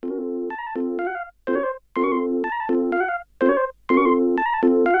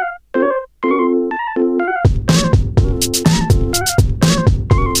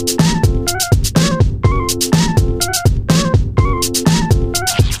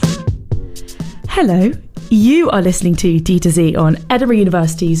Hello, you are listening to D2Z on Edinburgh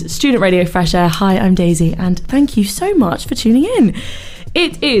University's Student Radio Fresh Air. Hi, I'm Daisy, and thank you so much for tuning in.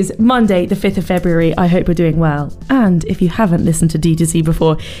 It is Monday, the 5th of February. I hope you're doing well. And if you haven't listened to D2Z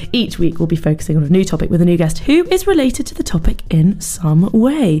before, each week we'll be focusing on a new topic with a new guest who is related to the topic in some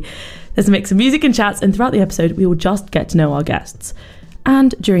way. There's a mix of music and chats, and throughout the episode, we will just get to know our guests.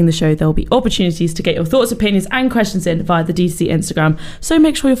 And during the show, there will be opportunities to get your thoughts, opinions and questions in via the D2C Instagram. So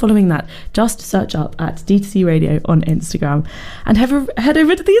make sure you're following that. Just search up at D2C Radio on Instagram and head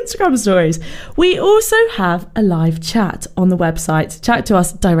over to the Instagram stories. We also have a live chat on the website. Chat to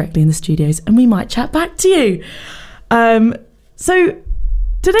us directly in the studios and we might chat back to you. So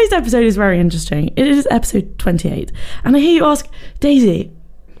today's episode is very interesting. It is episode 28. And I hear you ask, Daisy,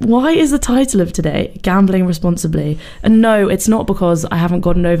 why is the title of today Gambling Responsibly? And no, it's not because I haven't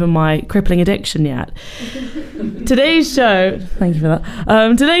gotten over my crippling addiction yet. Today's show, thank you for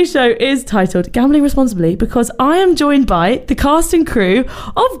that. Today's show is titled Gambling Responsibly because I am joined by the cast and crew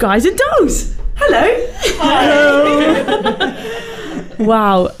of Guys and Dolls. Hello. Hello.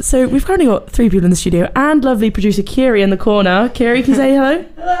 Wow. So we've currently got 3 people in the studio and lovely producer Kiri in the corner. Kiri, can you say hello?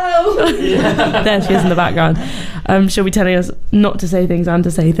 Hello. Yeah. There she is in the background. She'll be telling us not to say things and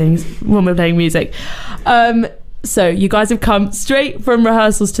to say things when we're playing music. So you guys have come straight from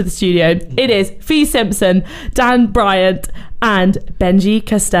rehearsals to the studio. It is Fee Simpson, Dan Bryant and Benji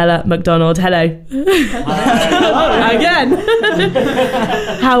Castella McDonald. Hello. Again.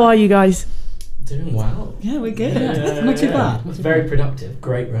 How are you guys? Doing well. Yeah, we're good. Not too bad. It's very productive.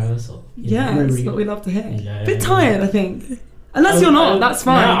 Great rehearsal. Yeah, really, that's what we love to hear. Yeah, Bit tired, I think. Unless you're not, that's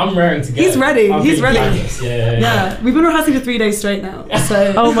fine. No, I'm raring to go. He's ready. He's ready. Yeah. We've been rehearsing for 3 days straight now.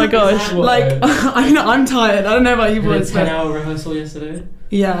 So. Oh my gosh. I'm tired. I don't know about you boys. 10-hour rehearsal yesterday.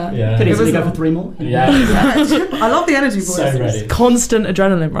 Yeah. Could easily go for 3 more. Yeah. I love the energy, boys. So ready. Constant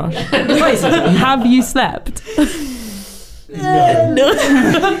adrenaline rush. Have you slept? No.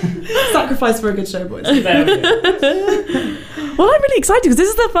 Sacrifice for a good show, boys. Well, I'm really excited because this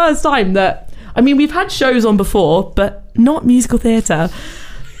is the first time that, we've had shows on before, but not musical theatre.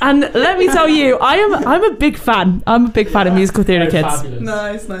 And let me tell you, I'm a big fan. I'm a big fan of musical theatre kids.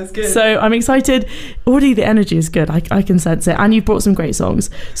 Fabulous. Nice, good. So I'm excited. Already the energy is good. I can sense it. And you've brought some great songs.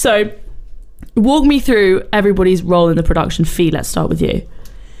 So walk me through everybody's role in the production. Fee, let's start with you.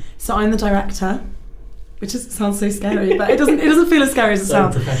 So I'm the director. Which sounds so scary, but it doesn't feel as scary as it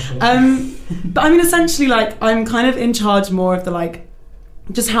sounds. But essentially, I'm kind of in charge more of the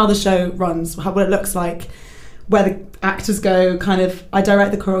just how the show runs, what it looks like, where the actors go. Kind of, I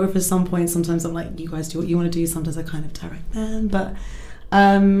direct the choreographers at some point. Sometimes I'm like, you guys do what you want to do. Sometimes I kind of direct them, but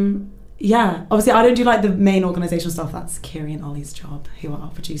obviously I don't do the main organisational stuff. That's Kiri and Ollie's job, who are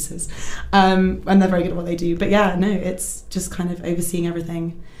our producers, and they're very good at what they do. But it's just kind of overseeing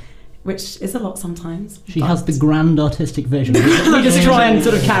everything, which is a lot sometimes. She has the grand artistic vision. We just try and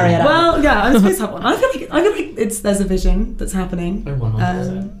sort of carry it out. Well, yeah, I'm supposed to have one. I feel like there's a vision that's happening.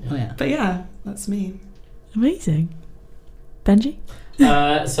 100%. But yeah, that's me. Amazing. Benji?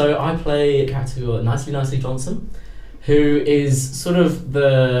 So I play a character called Nicely Johnson, who is sort of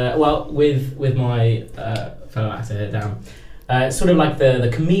with my fellow actor here, Dan, sort of like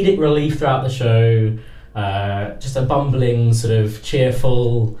the comedic relief throughout the show, just a bumbling, sort of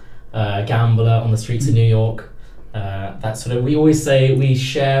cheerful gambler on the streets of New York. That sort of, we always say we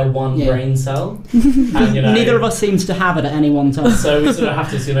share one brain cell, and neither of us seems to have it at any one time. So we sort of have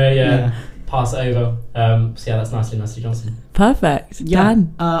to pass it over. That's Nicely Johnson. Perfect.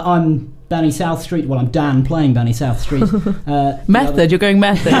 Dan? I'm Benny South Street. Well, I'm Dan playing Benny South Street. Method. You're going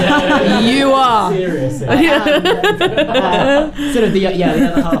method. You are. Serious. Sort of the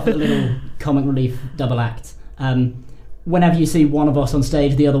other half, a little comic relief double act. Whenever you see one of us on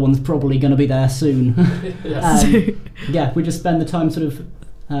stage, the other one's probably going to be there soon. We just spend the time sort of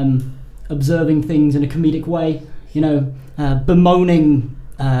observing things in a comedic way, bemoaning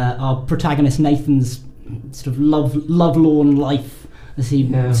our protagonist Nathan's sort of lovelorn life as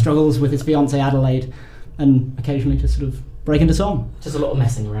he struggles with his fiancée Adelaide, and occasionally just sort of break into song. Just a lot of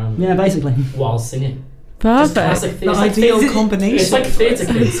messing around. Yeah, basically. While singing. Perfect. The ideal combination. It's like theatre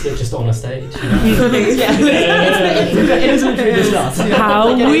kids, but just on a stage. It is literally the start.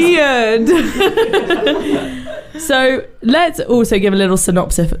 How weird. So let's also give a little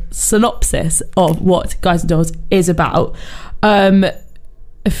synopsis of what Guys and Dolls is about.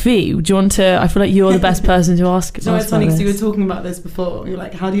 Fee, do you want to? I feel like you're the best person to ask. So it's funny because you were talking about this before. You're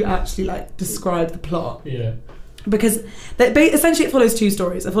like, how do you actually describe the plot? Yeah. Because essentially it follows 2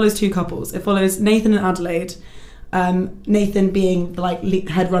 stories. It follows 2 couples. It follows Nathan and Adelaide. Nathan being the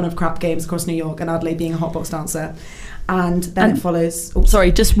head runner of crap games across New York, and Adelaide being a hotbox dancer. and then it follows. Oh,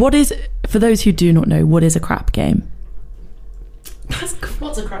 Sorry, just for those who do not know, what is a crap game?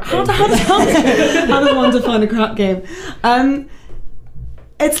 What's a crap How game? does one define a crap game?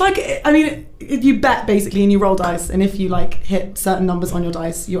 It's like, I mean, you bet basically and you roll dice, and if you like hit certain numbers on your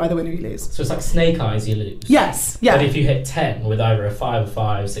dice, you either win or you lose. So it's like Snake Eyes, you lose. Yes, yeah. But if you hit 10 with either a 5-5,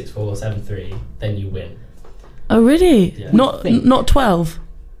 6-4, 7-3, then you win. Oh, really? Yeah. Not 12?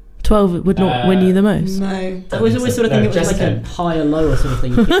 12 would not win you the most? No. I was always sort of thinking it was just like a 10. higher lower sort of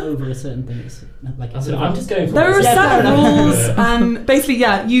thing. You get over a certain thing. It's like a sort of I'm just going for There are a it. set of rules, and basically,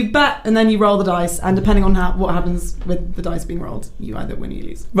 yeah, you bet and then you roll the dice, and depending on what happens with the dice being rolled, you either win or you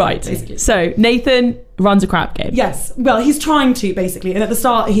lose. Right. Basically. So Nathan runs a crap game. Yes. Well, he's trying to, basically, and at the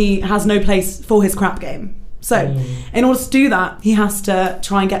start, he has no place for his crap game. So, in order to do that, he has to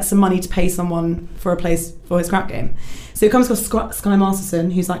try and get some money to pay someone for a place for his crap game. So he comes across Sky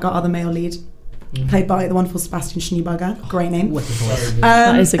Masterson, who's like our other male lead, played by the wonderful Sebastian Schneeberger. Great name.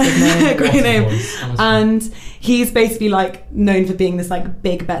 That is a good name. Great name. Voice, honestly. And he's basically like known for being this like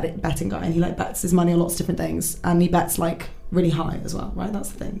big betting guy, and he like bets his money on lots of different things, and he bets like really high as well, right? That's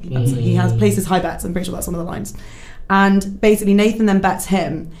the thing. He has places high bets. I'm pretty sure that's one of the lines. And basically Nathan then bets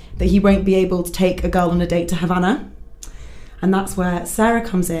him that he won't be able to take a girl on a date to Havana. And that's where Sarah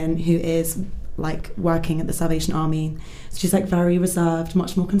comes in, who is like working at the Salvation Army. So she's like very reserved,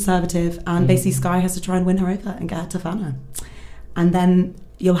 much more conservative, and basically Sky has to try and win her over and get her to Havana. And then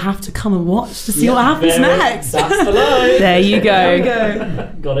you'll have to come and watch to see what happens next. That's the line. There you go. There we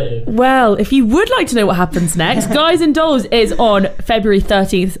go. Got it in. Well, if you would like to know what happens next, Guys and Dolls is on February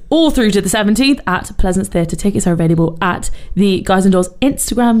 13th all through to the 17th at Pleasance Theatre. Tickets are available at the Guys and Dolls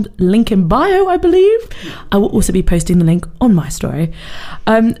Instagram link in bio, I believe. I will also be posting the link on my story.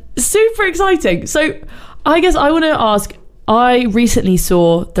 Super exciting. So I guess I want to ask, I recently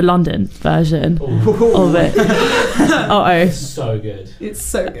saw the London version of it. Uh-oh. So good. It's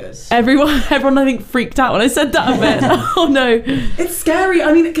so good. Everyone I think freaked out when I said that a bit. Oh no. It's scary.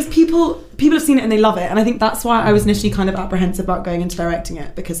 I mean, because people have seen it and they love it, and I think that's why I was initially kind of apprehensive about going into directing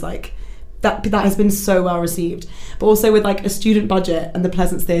it, because like that has been so well received. But also with like a student budget and the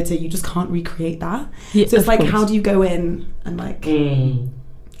Pleasance Theatre, you just can't recreate that. Yeah, so it's like, course. how do you go in and like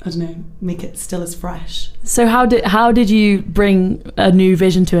I don't know, make it still as fresh? So how did you bring a new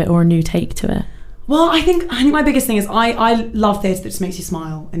vision to it or a new take to it? Well, I think my biggest thing is I love theatre that just makes you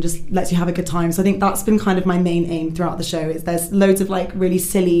smile and just lets you have a good time. So I think that's been kind of my main aim throughout the show. Is there's loads of like really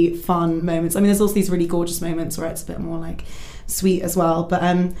silly, fun moments. I mean, there's also these really gorgeous moments where it's a bit more like sweet as well. But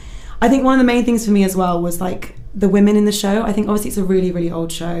I think one of the main things for me as well was like the women in the show. I think obviously it's a really, really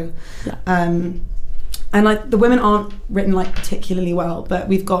old show. Yeah. And like the women aren't written like particularly well, but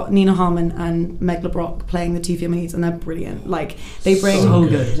we've got Nina Harmon and Meg LeBrock playing the two female leads, and they're brilliant. Like they bring so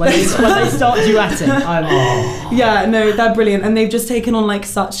good. When they start duetting, yeah, no, they're brilliant, and they've just taken on like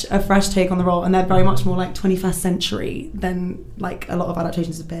such a fresh take on the role, and they're very much more like 21st century than like a lot of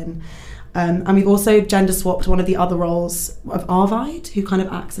adaptations have been. And we've also gender swapped one of the other roles of Arvide, who kind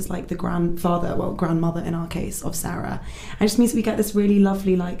of acts as like the grandmother in our case of Sarah. And it just means that we get this really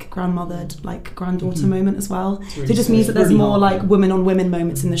lovely like grandmothered, like granddaughter moment as well. Really so it just means that there's more like women on women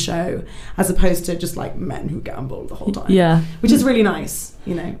moments in the show, as opposed to just like men who gamble the whole time. Yeah. Which is really nice,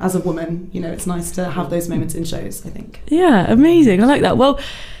 you know, as a woman, you know, it's nice to have those moments in shows, I think. Yeah, amazing. I like that. Well,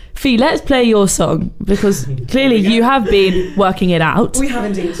 Fee, let's play your song, because clearly you have been working it out. We have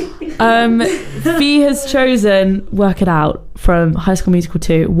indeed. Fee has chosen Work It Out from High School Musical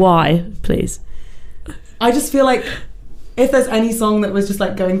 2. Why, please? I just feel like if there's any song that was just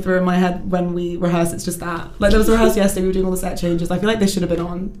like going through in my head when we rehearsed, it's just that. Like there was a rehearsal yesterday, we were doing all the set changes. I feel like they should have been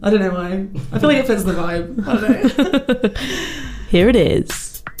on. I don't know why. I feel like it fits the vibe. I don't know. Here it is.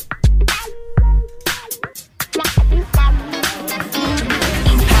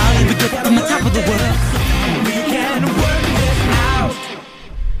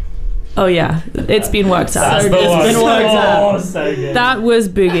 Oh yeah, it's been worked out. That's the one. It's been worked out. So good. That was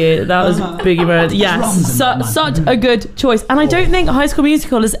Boogie. That was Boogie Mode. Yes, such a good choice. And I don't think High School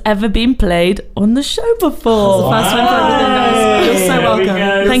Musical has ever been played on the show before. First time for everything, guys. You're so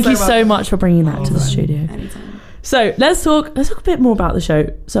welcome. Thank you so much for bringing that to the studio. Anytime. So let's talk a bit more about the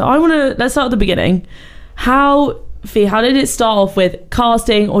show. So let's start at the beginning. Fee, how did it start off with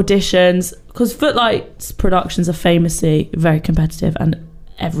casting, auditions? Because Footlights productions are famously very competitive and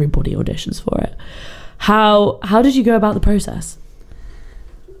everybody auditions for it. How did you go about the process?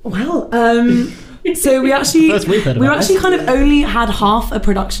 Well, so we actually kind of only had half a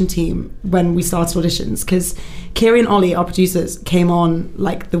production team when we started auditions, because Kiri and Ollie, our producers, came on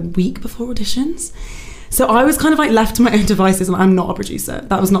like the week before auditions. So I was kind of like left to my own devices, and I'm not a producer.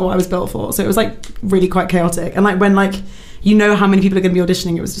 That was not what I was built for. So it was like really quite chaotic. And like when like you know how many people are going to be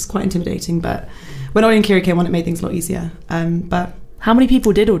auditioning, it was just quite intimidating. But when Ollie and Kiri came on, it made things a lot easier. But how many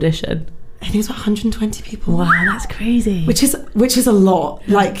people did audition? I think it was about 120 people. Wow, that's crazy. Which is a lot.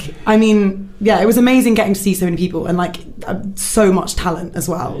 Like, I mean, yeah, it was amazing getting to see so many people and like so much talent as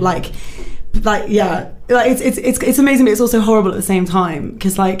well. Like yeah, like it's amazing, but it's also horrible at the same time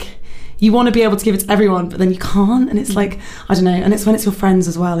because like you want to be able to give it to everyone, but then you can't, and it's like I don't know. And it's when it's your friends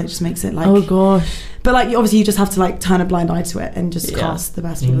as well. It just makes it like oh gosh. But like obviously you just have to like turn a blind eye to it and just cast the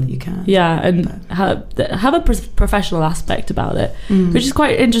best people that you can. Yeah, and have a professional aspect about it, which is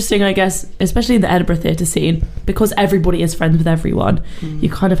quite interesting, I guess, especially in the Edinburgh theatre scene, because everybody is friends with everyone. You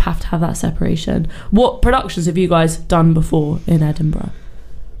kind of have to have that separation. What productions have you guys done before in Edinburgh?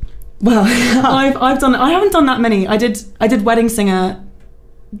 Well, I've done. I haven't done that many. I did Wedding Singer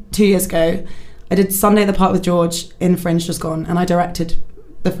 2 years ago. I did Sunday at the Park with George in Fringe just gone, and I directed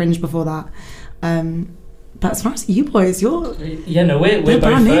the Fringe before that. But as far as you boys, we're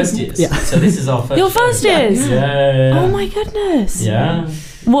both first years. Yeah. So this is our first. Your first years? Yeah. Oh my goodness. Yeah.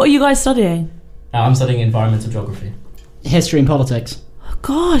 What are you guys studying? I'm studying environmental geography. History and politics.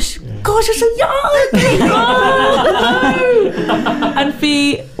 Gosh, you're so young! And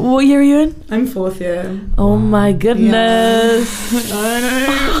Fee, what year are you in? I'm 4th year. Oh my goodness! Yeah. I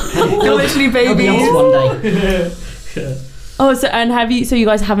know. You're literally babies. One day. Oh, so you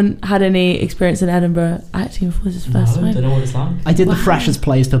guys haven't had any experience in Edinburgh acting before? This is the first time? I don't know what it's like. I did the Freshers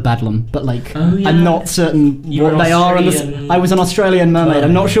plays for Bedlam, but like I'm not certain what they are. I was an Australian mermaid.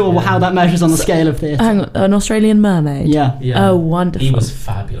 I'm not sure how that measures on the scale of theatre. Hang on, an Australian mermaid? Yeah. Oh, wonderful. He was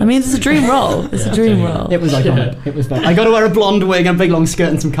fabulous. I mean, it's a dream role. It's a dream role. It was iconic. It was fun. I got to wear a blonde wig and a big long skirt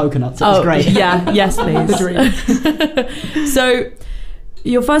and some coconuts. It was great. Yeah, yes please. The dream. So,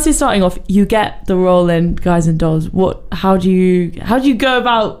 your first year starting off, you get the role in Guys and Dolls. How do you go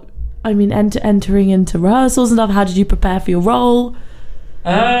about? I mean, entering into rehearsals and stuff. How did you prepare for your role?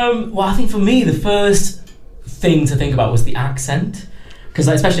 Well, I think for me, the first thing to think about was the accent, because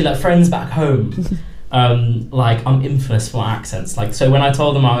especially like friends back home, like I'm infamous for accents. Like, so when I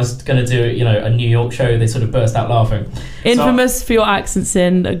told them I was going to do, a New York show, they sort of burst out laughing. Infamous for your accents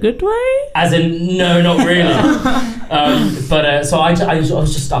in a good way? As in, no, not really. So I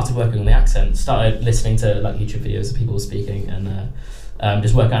just started working on the accent. Started listening to like YouTube videos of people speaking and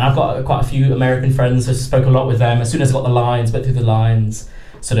just working. And I've got quite a few American friends, so I spoke a lot with them. As soon as I got the lines, went through the lines,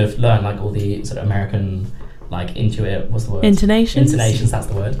 sort of learned like all the sort of American like what's the word? Intonations, that's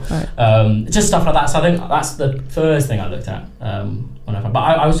the word. Right. Just stuff like that. So I think that's the first thing I looked at but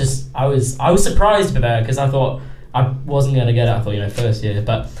I was surprised to be there because I thought I wasn't going to get it. I thought first year,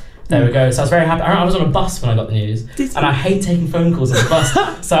 but there we go. So I was very happy. I was on a bus when I got the news, and I hate taking phone calls on the bus.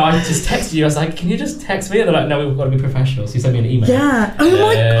 So I just texted you. I was like, "Can you just text me?" And they're like, "No, we've got to be professional." So you sent me an email. Yeah. Oh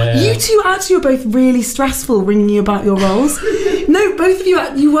my! God. You two actually were both really stressful ringing you about your roles. No, both of you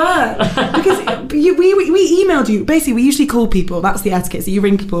were because we emailed you. Basically, we usually call people. That's the etiquette. So you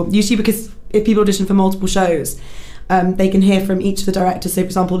ring people usually because if people audition for multiple shows, they can hear from each of the directors. So, for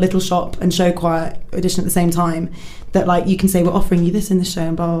example, Little Shop and Show Choir audition at the same time. That like you can say we're offering you this in the show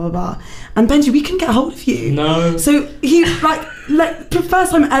and blah blah blah blah. And Benji, we couldn't get hold of you. No. So he like the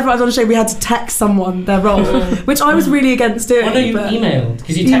first time ever I was on a show, we had to text someone their role, which I was really against doing. Oh no, you emailed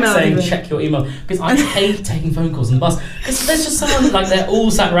because you text saying check your email because I hate taking phone calls on the bus because there's just someone like they're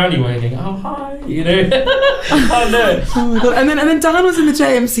all sat around you waiting. Oh hi, Oh no. Oh my god. And then Dan was in the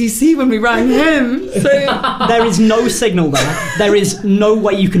JMCC when we rang him. So there is no signal there. There is no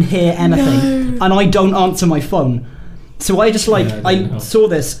way you can hear anything, and I don't answer my phone. So I just I saw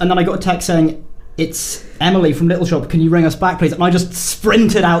this and then I got a text saying, "It's Emily from Little Shop, can you ring us back please?" And I just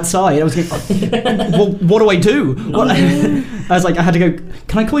sprinted outside. I was like, well, what do I do? I was like, I had to go,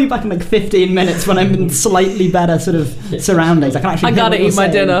 can I call you back in like 15 minutes when I'm in slightly better sort of surroundings? I gotta eat my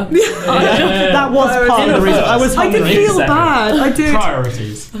dinner. That was part of the reason. I was hungry. I did feel bad. I did.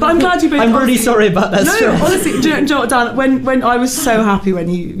 Priorities. But I'm glad you both. I'm really sorry about that. No, honestly, do you know what, Dan? When I was so happy when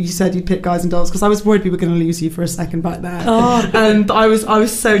you said you'd pick Guys and Dolls because I was worried we were going to lose you for a second back there. And I was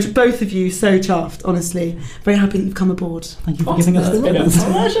so both of you so chuffed, honestly. Very happy that you've come aboard. Thank you for giving us the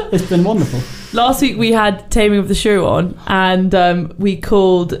pleasure. It's been wonderful. Last week we had Taming of the Shrew on, and we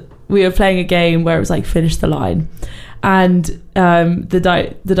were playing a game where it was like finish the line, and the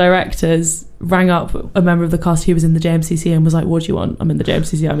directors rang up a member of the cast who was in the JMCC and was like, "What do you want? I'm in the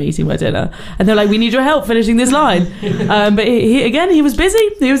JMCC, I'm eating my dinner." And they're like, "We need your help finishing this line." But he was busy.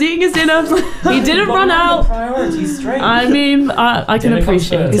 He was eating his dinner. He didn't run out. Priorities straight. I mean, I can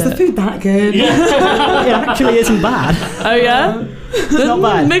appreciate it. Is the food that good? Yeah. It actually isn't bad. Oh yeah? Not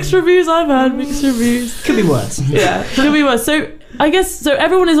bad. Mixed reviews I've heard. Mixed reviews. Could be worse. Yeah, could be worse. So I guess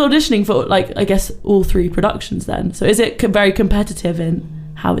everyone is auditioning for like I guess all 3 productions then. So is it very competitive in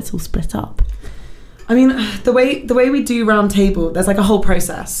how it's all split up? I mean, the way we do round table, there's like a whole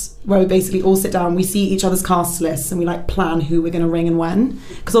process where we basically all sit down, we see each other's cast lists, and we like plan who we're going to ring and when.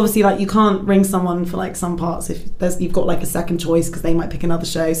 Because obviously, like you can't ring someone for like some parts if you've got like a second choice because they might pick another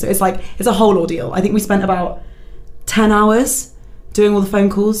show. So it's a whole ordeal. I think we spent about 10 hours doing all the phone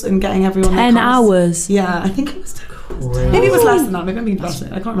calls and getting everyone. 10 hours. Yeah, I think it was. Maybe it was less than that. Maybe I'm being drastic.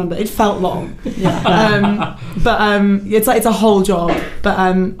 I can't remember. It felt long. Yeah. It's a whole job. But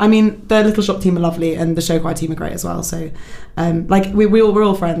I mean, the Little Shop team are lovely, and the show choir team are great as well. So, we're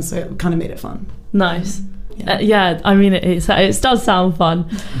all friends, so it kind of made it fun. Nice. Yeah. I mean, it does sound fun.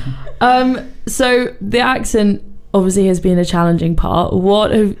 So the accent obviously has been a challenging part.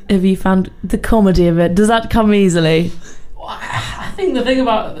 What have you found the comedy of it? Does that come easily? I think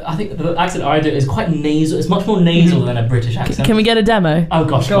the accent I do is quite nasal. It's much more nasal than a British accent. Can we get a demo? Oh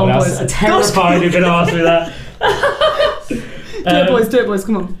gosh, Go on, that's boys. terrifying if you'd asked me that. Do it, boys.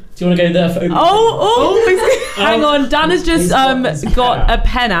 Come on. Do you want to go there for opening? Hang on. Dan has just got a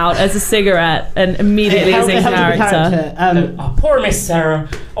pen out as a cigarette and immediately is in character. Poor Miss Sarah.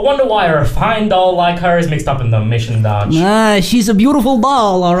 I wonder why a refined doll like her is mixed up in the mission dodge. She's a beautiful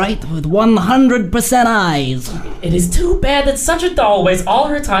doll, all right, with 100% eyes. It is too bad that such a doll wastes all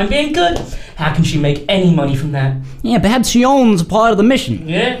her time being good. How can she make any money from that? Yeah, perhaps she owns a part of the mission.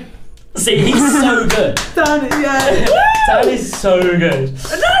 Yeah. See, he's so good. Dan, yeah. Dan is so good.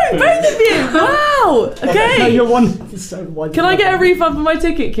 No, both of you. Wow. Okay. No, you're one. So one. Can I get a refund for my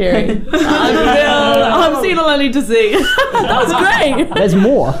ticket, Kiri? I'm seen all I need to see. That was great. There's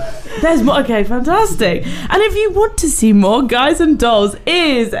more. There's more. Okay, fantastic. And if you want to see more, Guys and Dolls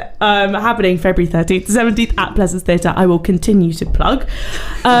is happening February 13th to 17th at Pleasance Theatre. I will continue to plug.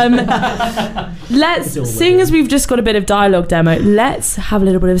 Let's sing as we've just got a bit of dialogue demo. Let's have a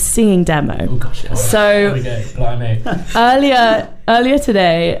little bit of singing demo. Oh gosh. Yeah. So earlier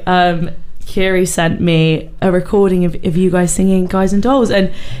today, Kiri sent me a recording of you guys singing Guys and Dolls,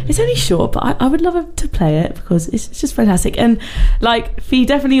 and it's only short, but I would love to play it because it's just fantastic. And like, Fee,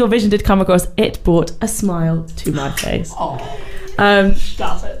 definitely your vision did come across. It brought a smile to my face. Stop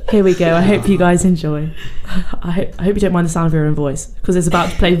it. Here we go. I hope you guys enjoy. I hope you don't mind the sound of your own voice because it's about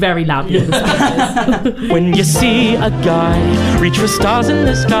to play very loudly. When you see a guy reach for stars in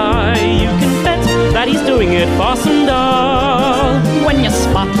the sky, you can bet that he's doing it for some doll. When you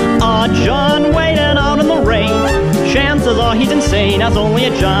spot a John waiting out in the rain, chances are he's insane, as only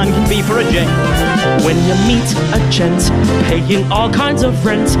a John can be for a Jane. When you meet a gent paying all kinds of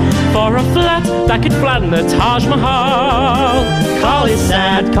rent for a flat that could flatten the Taj Mahal, Call it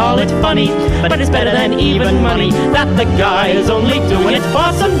sad, call it funny, but it's better than even money that the guy is only doing it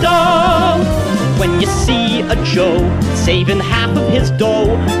for some dough. When you see a Joe saving half of his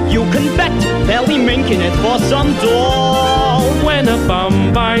dough, you can bet they'll be minking it for some dough. when a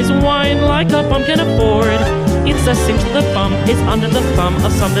bum buys wine like a bum can afford, it's a cinch the bum is under the thumb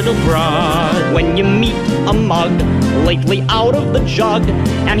of some little broad. When you meet a mug lately out of the jug,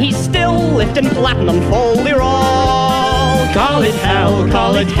 and he's still lifting platinum Foley roll, call it hell,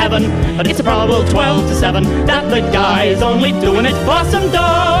 call it heaven, but it's a probable 12 to 7 that the guy's only doing it for some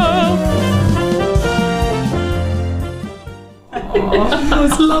dough. Oh, that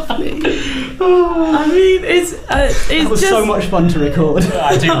was lovely. I mean, it's It was just so much fun to record.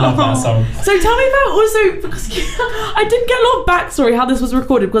 I do love that song. So tell me about also, because I didn't get a lot of backstory how this was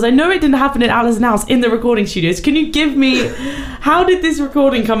recorded, because I know it didn't happen in Alison House in the recording studios. Can you give me, how did this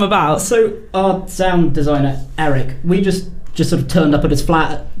recording come about? So our sound designer Eric, we just sort of turned up at his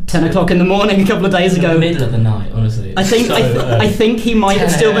flat at 10 o'clock in the morning a couple of days In ago. the middle of the night, honestly. I think he might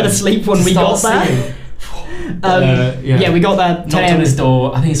have still been asleep when we got there. We got there. Knocked on his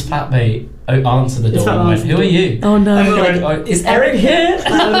door. I think his flatmate answered the door and went, "Who are you?" Oh no! And we were like, "Is Eric here?"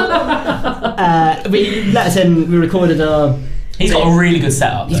 We let us in. We recorded He's got a really good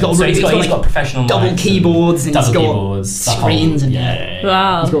setup. He's got professional double mics keyboards and double he's got keyboards, screens and yeah.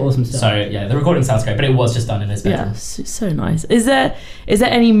 Wow. He's got awesome stuff. So yeah, the recording sounds great, but it was just done in his bedroom. Yeah, so nice. Is there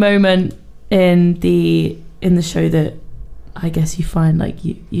any moment in the show that I guess you find, like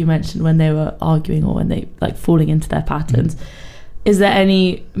you mentioned when they were arguing or when they like falling into their patterns, is there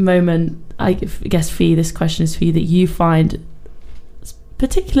any moment, I guess Fee, this question is for you, that you find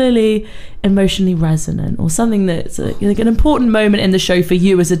particularly emotionally resonant, or something that's like an important moment in the show for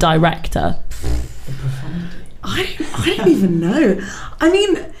you as a director? I don't even know. I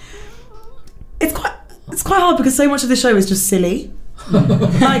mean, it's quite hard because so much of the show is just silly.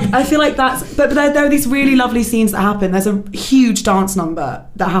 Like, I feel like that's... But there are these really lovely scenes that happen. There's a huge dance number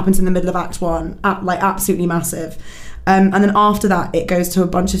that happens in the middle of Act 1, like absolutely massive. And then after that, it goes to a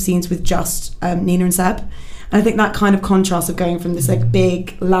bunch of scenes with just Nina and Seb. And I think that kind of contrast of going from this like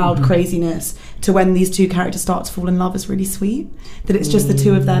big, loud craziness to when these two characters start to fall in love is really sweet. That it's just the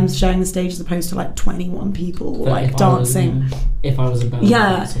two of them sharing the stage as opposed to like 21 people like dancing. If I was a band.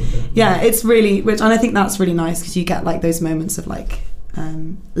 Yeah, it's really, and I think that's really nice because you get like those moments of like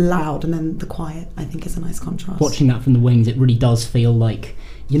loud and then the quiet. I think is a nice contrast. Watching that from the wings, it really does feel like,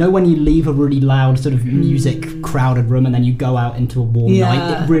 you know, when you leave a really loud sort of music crowded room and then you go out into a warm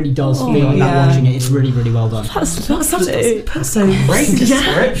night, it really does feel like that watching it. It's really, really well done. That's lovely. That's so great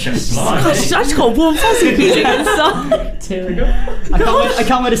description. I just got a warm fuzzy feeling inside. Here we go. I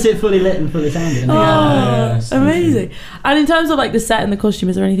can't wait to see it fully lit and fully sounded. Amazing. And in terms of like the set and the costume,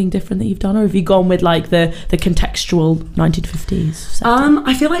 is there anything different that you've done, or have you gone with like the contextual 1950s set?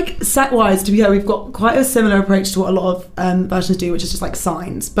 I feel like set-wise, to be fair, we've got quite a similar approach to what a lot of versions do, which is just like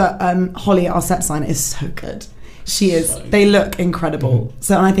signs. But Holly, our set designer, is so good. She is. They look incredible.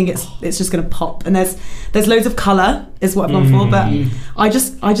 So I think it's just going to pop. And there's loads of colour is what I've gone for. But I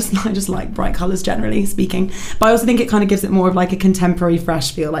just like bright colours generally speaking. But I also think it kind of gives it more of like a contemporary,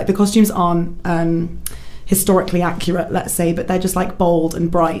 fresh feel. Like the costumes aren't historically accurate, let's say, but they're just like bold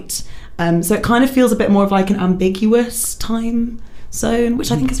and bright. So it kind of feels a bit more of like an ambiguous time zone,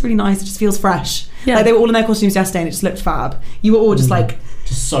 which I think is really nice. It just feels fresh. Yeah. Like they were all in their costumes yesterday and it just looked fab. You were all just like...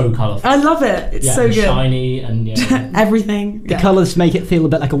 Just so colourful. I love it. It's so good. Shiny and everything. The colours make it feel a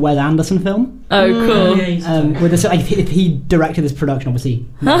bit like a Wes Anderson film. Oh, cool. With this, if he directed this production, obviously,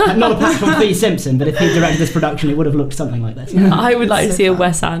 not a patch from Fee Simpson, but if he directed this production, it would have looked something like this. I would like to see a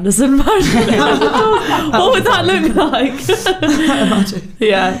Wes Anderson version. What would that look like? Imagine.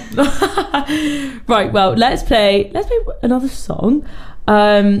 Yeah. Right. Well, let's play another song.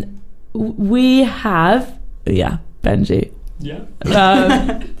 We have Benji. Yeah.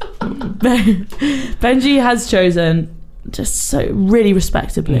 Benji has chosen, just so really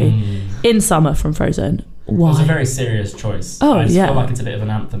respectably, In Summer from Frozen. Why? It was a very serious choice. Oh, I just feel like it's a bit of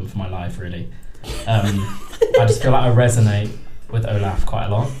an anthem for my life, really. I just feel like I resonate with Olaf quite a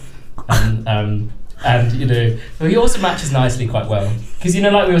lot. And you know, he also matches nicely quite well. Because, you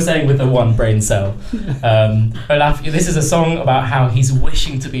know, like we were saying with the one brain cell, Olaf, this is a song about how he's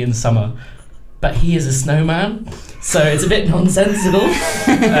wishing to be in summer, but he is a snowman, so it's a bit nonsensical.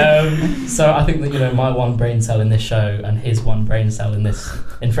 So I think that, you know, my one brain cell in this show and his one brain cell in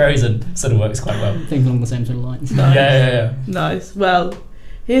Frozen sort of works quite well. Things along the same sort of lines. Nice. Yeah. Nice. Well,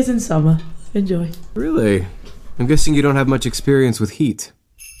 here's In Summer. Enjoy. Really? I'm guessing you don't have much experience with heat.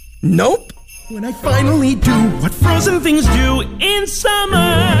 Nope. When I finally do what frozen things do in summer,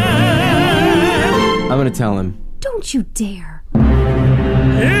 I'm gonna tell him. Don't you dare.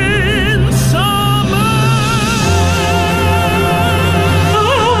 In summer.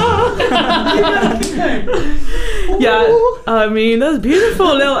 Yeah, I mean, that's a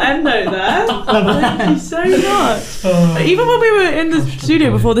beautiful little end note there. Thank you so much. Even when we were in the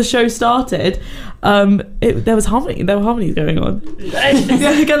studio before the show started, there was harmony. There were harmonies going on.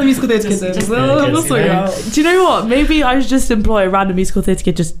 Yeah, get the musical theatre kids in. Do you know what? Maybe I should just employ a random musical theatre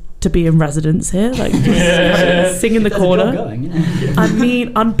kid just to be in residence here, like just sing in the corner. I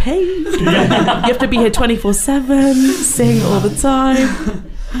mean, unpaid. You have to be here 24/7, sing all the time.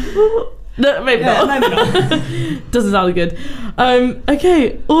 No, maybe not. Doesn't sound good.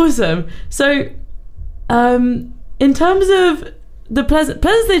 Okay, awesome. So, in terms of the Pleasant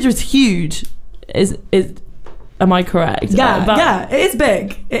Stage was huge. Is am I correct? Yeah, it is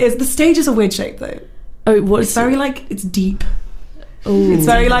big. It is. The stage is a weird shape though. Oh, what? It's very like it's deep. Ooh. It's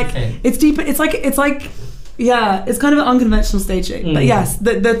very like it's deep. It's like yeah. It's kind of an unconventional staging. But yes,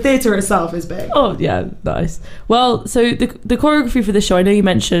 the theatre itself is big. Oh yeah, nice. Well, so the choreography for this show. I know you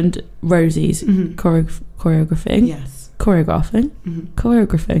mentioned Rosie's choreographing. Yes. Choreographing.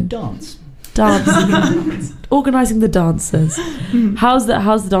 Choreographing. Dance. Organising the dancers. How's the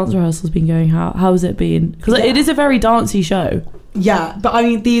dance rehearsals been going? How has it been? Because it is a very dancey show. Yeah, but I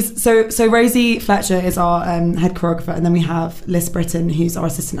mean these. So Rosie Fletcher is our head choreographer, and then we have Liz Britton, who's our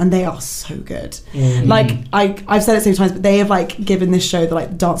assistant, and they are so good. Like I've said it so many times, but they have like given this show the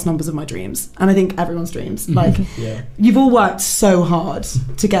like dance numbers of my dreams, and I think everyone's dreams. Like you've all worked so hard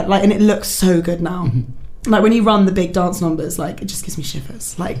to get like, and it looks so good now. Like when you run the big dance numbers, like it just gives me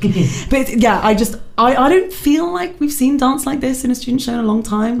shivers. Like, but I don't feel like we've seen dance like this in a student show in a long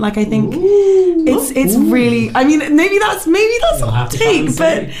time. Like I think it's really. I mean, maybe that's a hot take,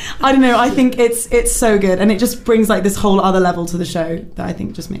 but I don't know. I think it's so good, and it just brings like this whole other level to the show that I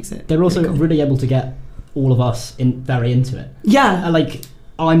think just makes it. They're also really able to get all of us very into it. Yeah. Like,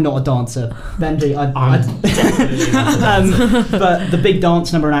 I'm not a dancer. Benji, I'm but the big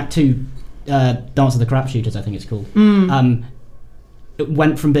dance number in Act 2, Dance of the Crapshooters, I think it's called. It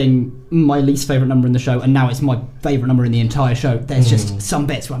went from being my least favourite number in the show, and now it's my favourite number in the entire show. There's just some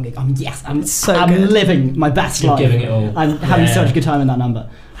bits where I'm living my best life. Giving it all. I'm having such a good time in that number.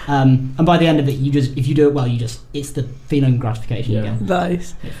 And by the end of it, if you do it well, it's the feeling of gratification you get.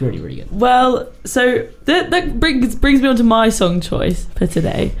 Nice. It's really, really good. Well, so that brings me on to my song choice for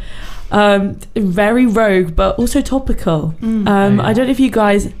today. Very rogue, but also topical. I don't know if you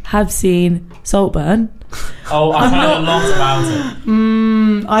guys have seen Saltburn. Oh, I've heard a lot about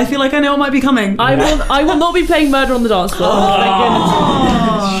it. I feel like I know what might be coming. I will not be playing Murder on the Dance Floor.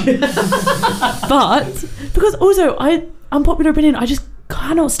 But because also unpopular opinion, I just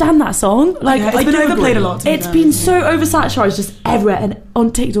cannot stand that song. Like, it's been overplayed a lot. It's been so oversaturated, just everywhere, and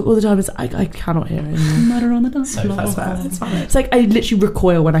on TikTok all the time. I cannot hear it anymore. Murder on the Dance Floor. That's fair. It's fine. It's like I literally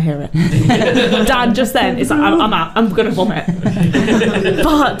recoil when I hear it. Dan, just then, it's like I'm out. I'm gonna vomit.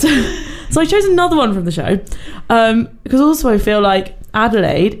 But so I chose another one from the show because also I feel like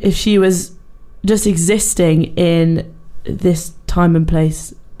Adelaide, if she was just existing in this time and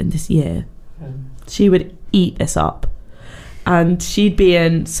place in this year, she would eat this up. And she'd be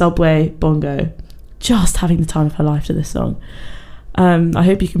in Subway Bongo, just having the time of her life to this song. I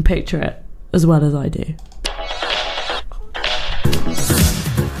hope you can picture it as well as I do.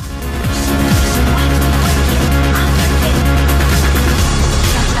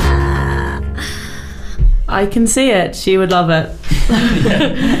 I can see it. She would love it.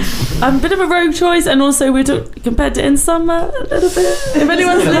 A bit of a rogue choice, and also we're compared to In Summer a little bit. If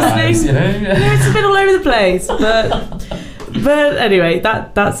anyone's listening, it's a bit all over the place, but anyway,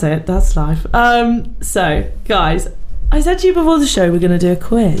 that's it. That's life. So, guys, I said to you before the show we're going to do a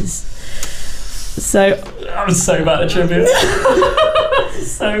quiz. So I'm so bad at trivia.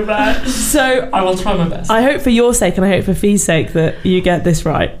 So bad. So I will try my best. I hope for your sake and I hope for Fee's sake that you get this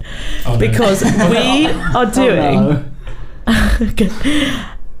right. Oh, no. Because we are doing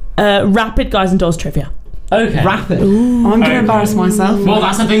rapid Guys and Dolls trivia. Okay. Rapid. I'm going to embarrass myself. Well,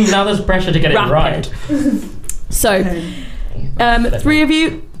 that's the thing. Now there's pressure to get Rapid. it right. So, three of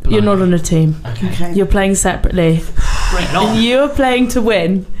you, you're not on a team. Okay. You're playing separately. Bring it on. And you are playing to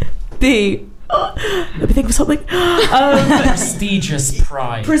win the... let me think of something. Prestigious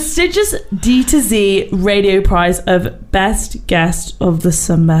prize. Prestigious D to Z radio prize of Best Guest of the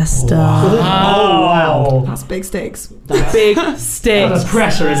Semester. Wow. That's big stakes. Big sticks. The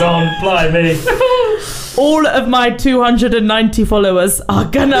pressure is on. Blimey. All of my 290 followers they're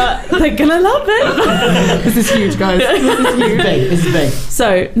gonna love it. This is huge, guys. This is big.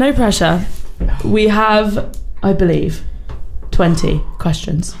 So, no pressure. We have, I believe, 20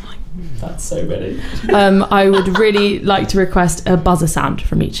 questions. That's so many. I would really like to request a buzzer sound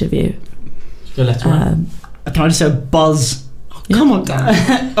from each of you. Your left one. Can I just say buzz? Yeah. Come on,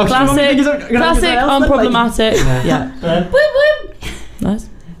 Dan. Classic, unproblematic. Yeah. Nice.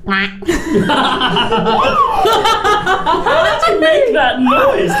 How did you make that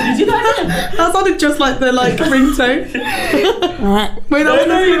noise? Did you do that again? That sounded just like the ringtone. Wait, that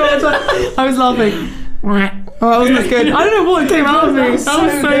was I was laughing. Oh, that wasn't as good. I don't know what came out of me. That was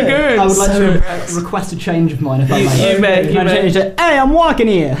so good. I would like to request a change of mine if I may. You may. Change it. Hey, I'm walking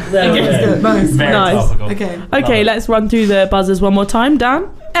here. Nice. Very Nice. topical. Okay, let's run through the buzzers one more time.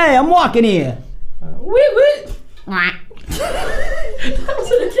 Dan? Hey, I'm walking here. That was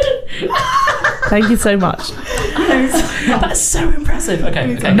it again. Thank you so much. That's so impressive.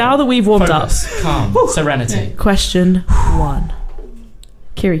 Okay. Now that we've warmed Focus, calm, serenity. up, question 1.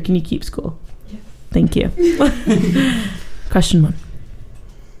 Kiri, can you keep score? Yeah. Thank you. Question 1.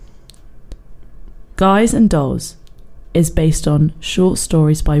 Guys and Dolls is based on short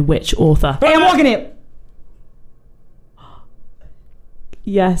stories by which author? Hey, I'm walking here.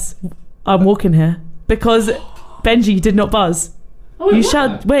 Yes, I'm walking here. Because Benji did not buzz. Oh, you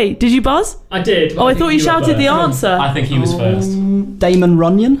shout. Wait, did you buzz? I did. Oh, I thought you shouted the answer. I think he was first. Damon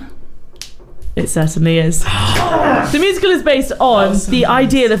Runyon. It certainly is. The musical is based on the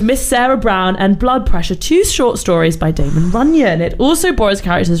ideal of Miss Sarah Brown and Blood Pressure, 2 short stories by Damon Runyon. It also borrows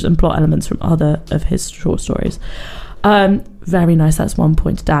characters and plot elements from other of his short stories. Very nice. That's 1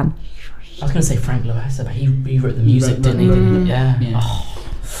 point, Dan. I was going to say Frank Loesa, but he wrote the music, didn't he? Yeah. Oh.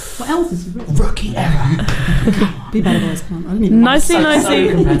 what else is written? Rookie error. Be better, boys. Come on. I don't even Nicely. So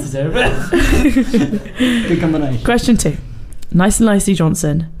competitive. Good combination. Question 2. Nicely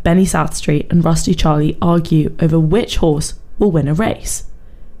Johnson, Benny Southstreet and Rusty Charlie argue over which horse will win a race.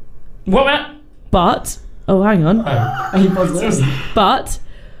 What? But, oh hang on. Oh. But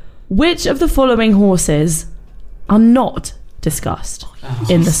Which of the following horses are not discussed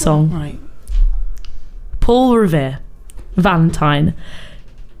in the song? Right. Paul Revere, Valentine,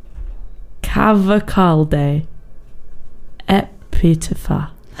 Cavalcade,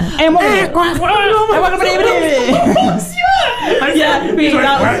 Epitapha. And Yeah, that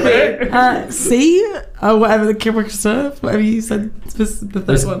was me. C, or whatever the character, whatever you said, the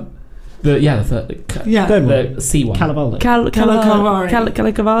third one. The Yeah. the C one. Calabaldi.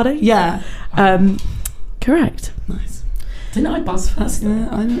 Cavalcade. Yeah. Correct. Nice. Didn't I buzz first? Yeah,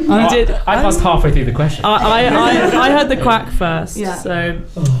 I know. You did. I buzzed halfway through the question. I heard the quack first. Yeah. So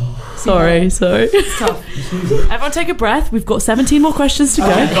sorry. It's tough. Everyone take a breath. We've got 17 more questions to go.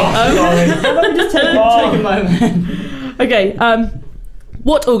 Let me just take a moment. Okay.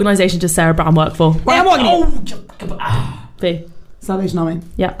 What organisation does Sarah Brown work for? And what? B. Salvation Army.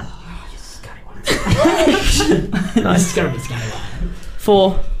 Yeah. Nice.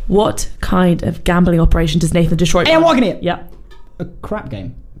 4. What kind of gambling operation does Nathan destroy? And walking it. Yeah. A crap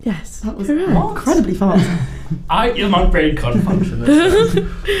game. Yes. That was Correct. incredibly fast. My brain can't function.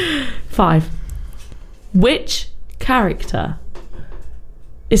 5. Which character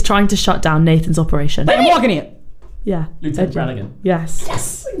is trying to shut down Nathan's operation? And walking it. Yeah. Lieutenant Brannigan. Yes.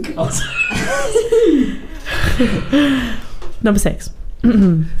 Yes. God. Number 6.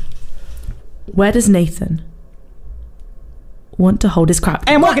 Where does Nathan want to hold his crap?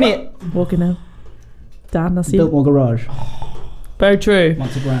 And walking it. Walking now. Dan, that's you. Biltmore Garage. Very true.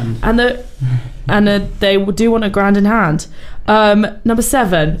 Once a grand. And they do want a grand in hand. Number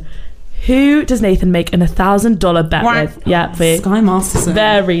 7. Who does Nathan make an $1,000 bet with? Yeah, Sky Masterson.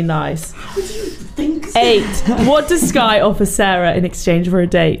 very nice. 8. What does Sky offer Sarah in exchange for a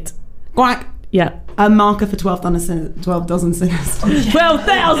date? Quack. Yeah. A marker for 12 dozen sinners. 12,000 sinners. 12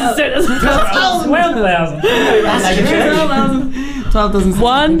 dozen sinners.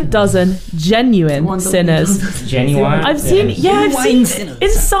 1 dozen genuine sinners. Genuine. I've seen, I've seen in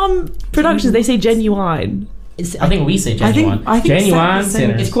some productions they say genuine. I think we say genuine. I think genuine exactly the same.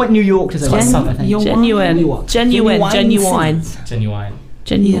 sinners. It's quite New York to say. Quite Southern. Genuine. Genuine. Genuine. Genuine.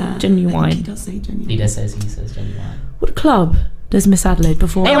 Yeah, I think he Genuine. does say genuine. He says genuine. What club does Miss Adelaide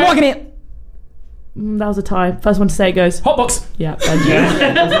perform? And walking it. That was a tie. First one to say goes. Hotbox. Yeah.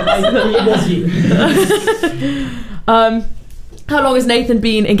 How long has Nathan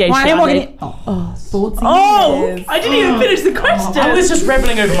been engaged to And walking Adelaide? it. 14 years. I didn't even finish the question. I was just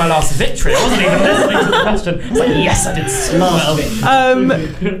reveling over my last victory. I wasn't even listening to the question. It's like, yes, I did so well.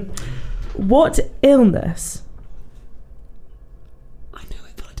 What illness? I know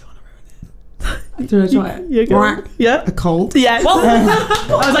it, but I don't want to ruin it. Do you want to try it? Yeah. A cold. Yeah. I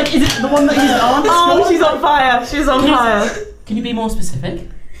was like, is it the one that he's on? Oh, she's on fire. She's on fire. Can you be more specific?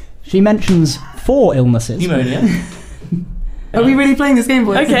 She mentions 4 illnesses. Pneumonia. Are we really playing this game,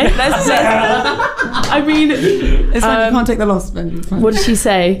 boys? Okay, let's I mean, It's fine, you can't take the loss, Ben. It's fine. what did she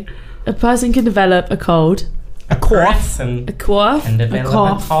say? A person can develop a cold, A cough. And cough, develop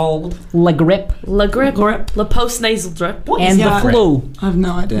cough. a cold. La grippe. la grippe, la post-nasal drip, And the that? flu. I have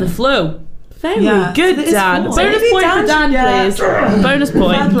no idea. the flu. Very Yeah. good, It is Dan. cool. Bonus It point is for Dan, Dan, please. Bonus Fair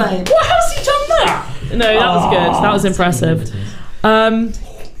point. play. What? How's he done that? No, that was good. That was impressive.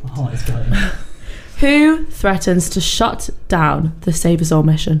 Oh, it's good. Who threatens to shut down the Save Us All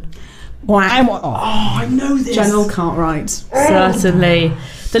mission? I know this. General Cartwright. Certainly.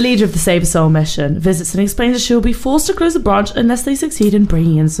 The leader of the Save Us All mission visits and explains that she will be forced to close the branch unless they succeed in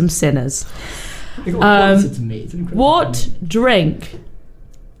bringing in some sinners. What drink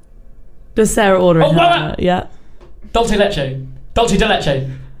does Sarah order in her? Yeah. Dolce leche. Dolce de leche.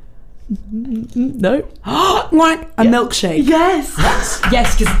 No. Whack. A milkshake. Yes.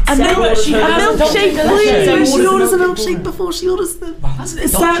 Yes, because A milkshake, please. She orders a milkshake before she orders the.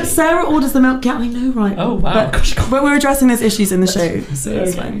 Sarah orders the milk. Yeah, I know, right? Oh, wow. But we're addressing those issues in the show, so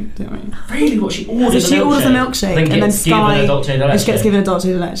it's fine. Don't worry. Really? What she orders? So she orders a milkshake, and then gets given Sky, a Dolce de and she gets leche. given a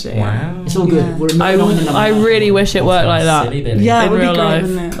Dolce de leche. Wow. it's all good. Yeah. We're moving on to number I 9. really wish it worked like that Silly Billy. Yeah, it in would be real great, life.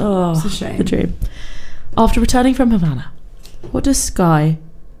 wouldn't it? Oh, It's a shame. the dream. After returning from Havana, what do Sky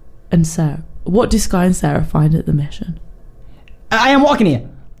and Sarah find at the mission? I am walking here.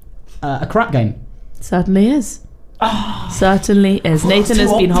 A crap game. Certainly is. Certainly is. Nathan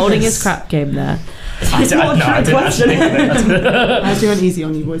has been holding his crap game there. I didn't actually think of that. I actually went easy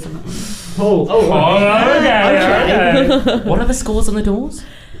on you boys on that one. Okay. What are the scores on the doors?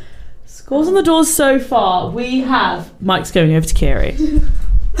 Scores on the doors so far. We have Mike's going over to Kiri.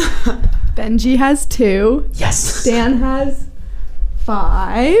 Benji has 2. Yes. Dan has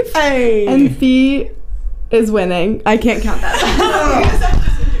 5. Hey. And Fee is winning. I can't count that.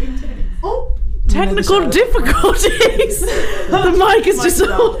 Technical difficulties. The mic is just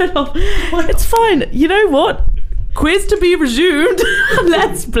falling off. It's fine. You know what? Quiz to be resumed.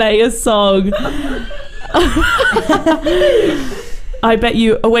 Let's play a song. I bet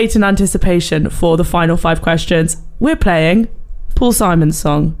you await in anticipation for the final 5 questions. We're playing Paul Simon's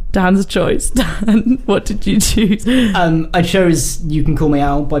song. Dan's choice. Dan, what did you choose? I chose You Can Call Me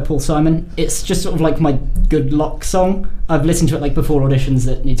Al by Paul Simon. It's just sort of like my good luck song. I've listened to it like before auditions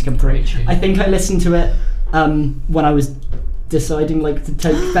that need to come through. I think I listened to it when I was deciding like to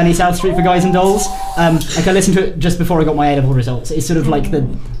take Benny South Street for Guys and Dolls. Like I listened to it just before I got my A-level results. It's sort of like the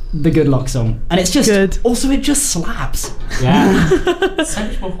good luck song. And it's just good. Also it just slaps. Yeah. It's so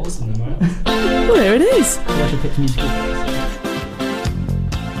much more wholesome than mine. Oh, there it is. I should pick music.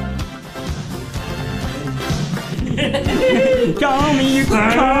 Call me, you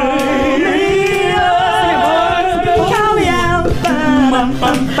can call me out. Call me out.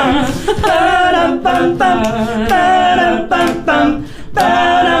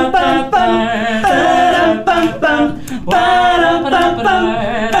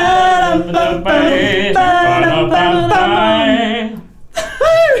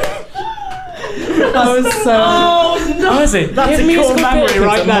 That was so... Honestly, that's a core memory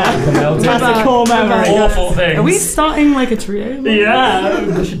right there. That's a core memory. Awful thing. Are we starting like a trio? Yeah.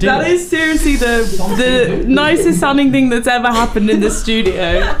 That is seriously the nicest sounding thing that's ever happened in the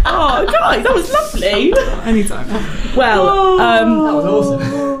studio. Oh, guys, that was lovely. Anytime. Well, That was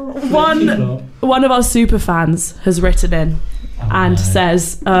awesome. one of our super fans has written in and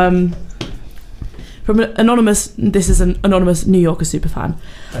says, from an anonymous, this is an anonymous New Yorker super fan.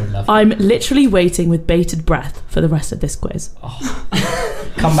 I'm literally waiting with bated breath for the rest of this quiz.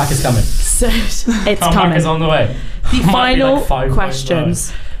 Comeback is coming. So it's Comeback coming. is on the way. The final like 5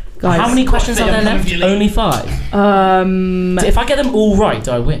 questions. Guys, how many questions are there left? Only 5. So if I get them all right,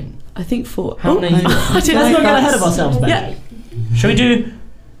 do I win? I think 4. How many? Let's not get ahead of ourselves, Ben. Yeah. Should we do?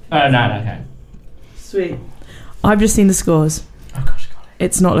 No, okay. Sweet. I've just seen the scores. Oh gosh, got it.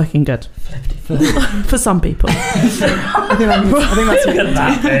 It's not looking good. For some people. I think that's Look at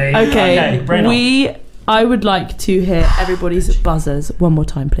that thing. Okay, brain on. I would like to hear everybody's buzzers one more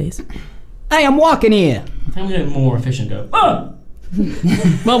time, please. Hey, I'm walking here. I think we're doing more efficient. Go.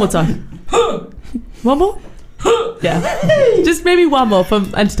 One more time. One more? Yeah. Just maybe one more for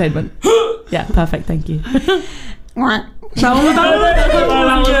entertainment. Yeah, perfect, thank you. That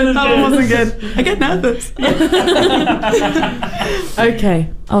one wasn't good. I get nervous. Okay,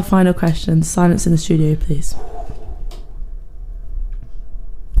 our final question. Silence in the studio, please.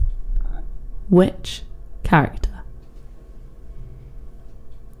 Which character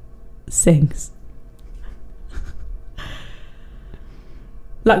sings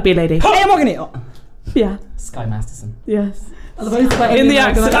Luck Be Lady? Hey, I'm walking here. Yeah. Sky Masterson. Yes. In the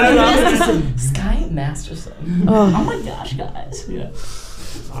accent. Sky Masterson. Oh. Oh my gosh, guys. Yeah.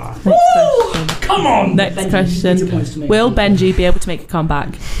 Next question. Come on. Next Benji, question. 2 points to me. Will Benji be able to make a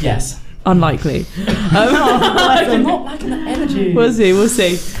comeback? Yes. Unlikely. I'm not liking the energy. We'll see, we'll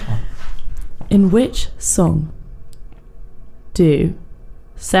see. In which song do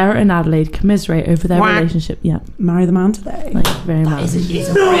Sarah and Adelaide commiserate over their relationship? Yeah. Marry the Man Today. Like, very much. It's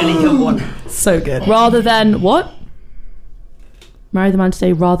a really good one. So good. Rather than what? Marry the Man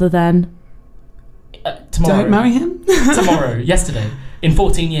Today rather than... Tomorrow. Don't marry him. Tomorrow. Yesterday. In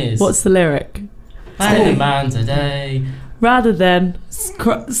 14 years. What's the lyric? Marry the man today. Rather than...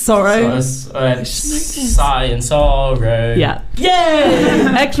 Sorrow. Sigh and sorrow. Yeah. Yay!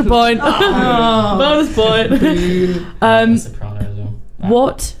 Extra point. Bonus point. Soprano as well.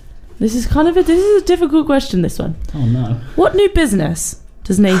 What... This is a difficult question, this one. Oh no. What new business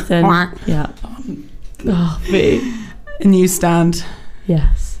does Nathan... Yeah. Oh, B. A newsstand.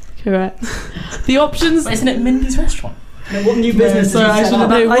 Yes, correct. The options... But isn't it Mindy's restaurant? No, what new business? Sorry, I should have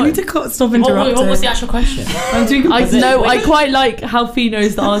No, I need to stop interrupting. What was the actual question? I'm doing. I quite like how Fee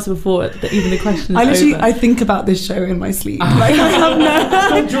knows the answer before even the question is over. I think about this show in my sleep. Like I have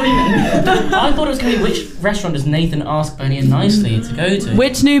I'm dreaming. I thought it was going to be which restaurant does Nathan ask Bernie and Nicely to go to?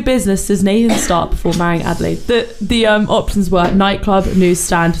 Which new business does Nathan start before marrying Adelaide? The options were nightclub,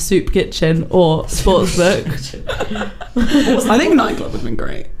 newsstand, soup kitchen, or sportsbook. I think nightclub would have been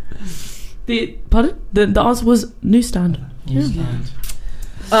great. Pardon? The answer was newsstand. Newsstand.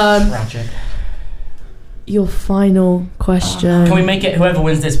 Tragic. Your final question. Can we make it whoever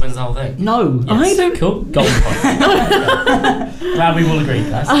wins this wins the whole thing? No. Yes. I don't. Cool. Golden point. Glad we all agreed,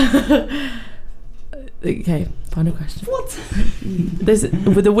 guys. Okay, final question. What?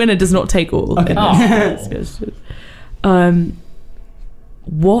 The winner does not take all. Okay.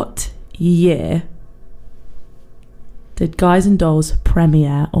 What year did Guys and Dolls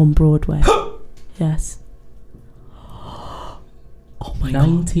premiere on Broadway? Yes. Oh my god.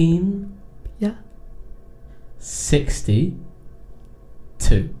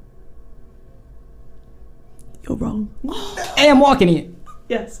 1962. You're wrong. Hey, I'm walking it.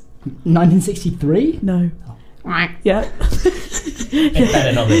 Yes. 1963? No. Yeah. It's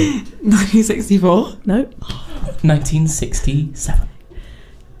better not me. 1964. No. 1967.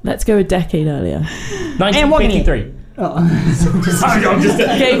 Let's go a decade earlier. 1953. Oh. Sorry, I'm just...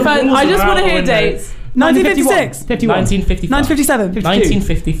 Okay, fine. I just want to hear dates. 1956. 51. 1955. 1957.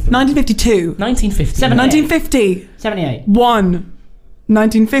 1953. 1952. 1950. 1950. 78.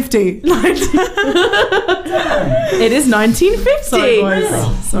 1950. It is 1950. Sorry,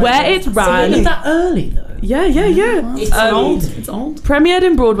 boys. Where it ran. Is that early though? Yeah. It's old. It's old. Premiered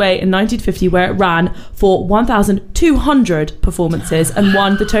in Broadway in 1950, where it ran for 1,200 performances and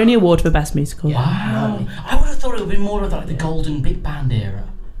won the Tony Award for Best Musical. Wow. I would have thought it would be more of like the golden big band era.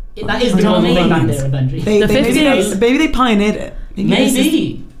 That is the golden big band era, Benji. Maybe they pioneered it.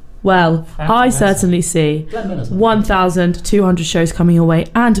 Maybe. Well, I certainly see 1,200 shows coming your way,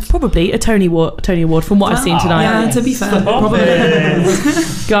 and probably a Tony Award from what I've seen tonight. Yeah, to be fair, probably.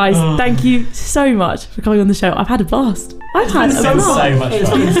 Guys, thank you so much for coming on the show. I've had a blast. I've had a blast. So much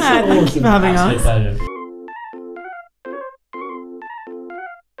fun. Thank you for having us. Absolute pleasure.